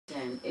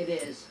It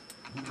is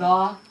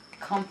the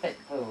comfort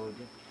food.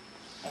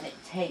 And it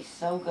tastes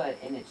so good.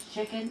 And it's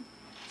chicken,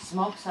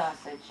 smoked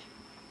sausage,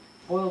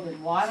 boiled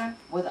in water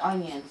with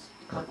onions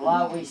with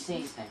Lowry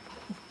seasoning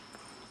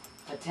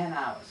for 10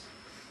 hours.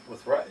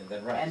 With rice, and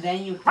then rice. And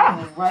then you throw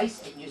in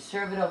rice and you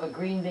serve it over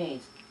green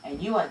beans.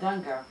 And you are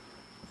done, girl.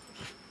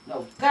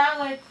 No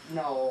garlic,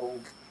 no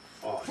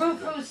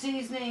fruit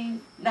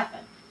seasoning,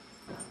 nothing.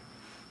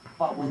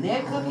 But when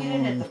they're cooking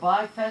it at the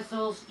bar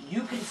festivals,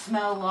 you can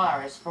smell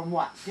Laura's from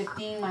what,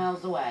 15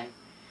 miles away.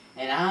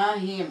 And I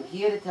am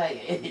here to tell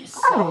you, it is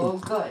so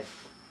good.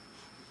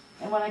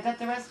 And when I got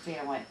the recipe,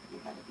 I went, you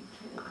gotta be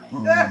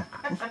kidding me.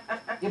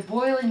 You're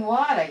boiling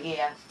water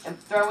here and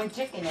throwing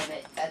chicken in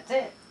it, that's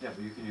it. Yeah,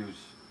 but you could use...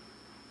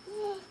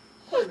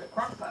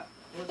 crock pot.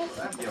 Yeah,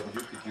 but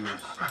you could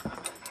use...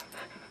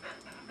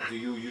 Do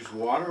you use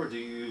water or do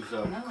you use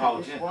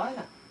No, just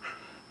water.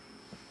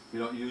 You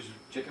don't use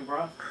chicken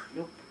broth?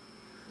 Nope.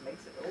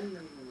 Makes it, ooh.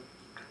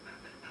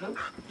 Nope.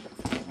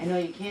 I know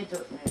you can't do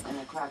it in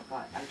a crock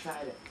pot. I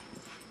tried it.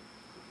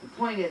 The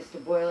point is to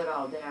boil it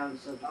all down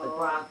so that the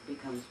broth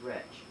becomes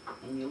rich.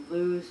 And you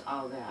lose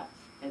all that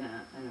in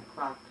a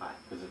crock pot.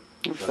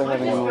 So I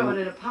just throw it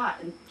in a pot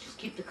and just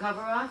keep the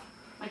cover off.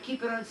 I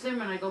keep it on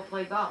simmer and I go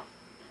play golf.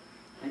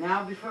 And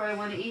now before I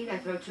want to eat, I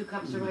throw 2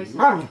 cups of rice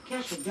in.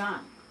 Cash, you're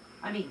done.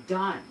 I mean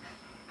done.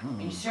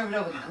 And you serve it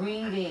over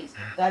green beans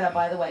that are,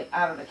 by the way,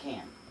 out of the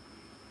can.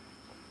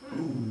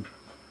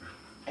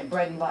 And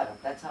bread and butter.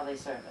 That's how they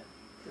serve it.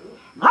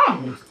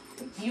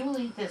 You will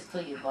eat this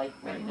till you're like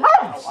ready to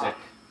throw up. Sick.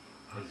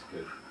 It's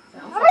good.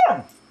 Sounds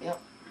like Yep.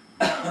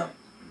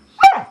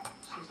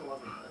 she's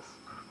loving this.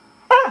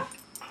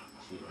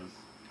 She is.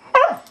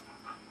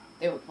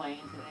 They were playing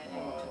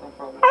today. Took them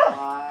for a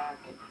walk.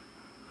 And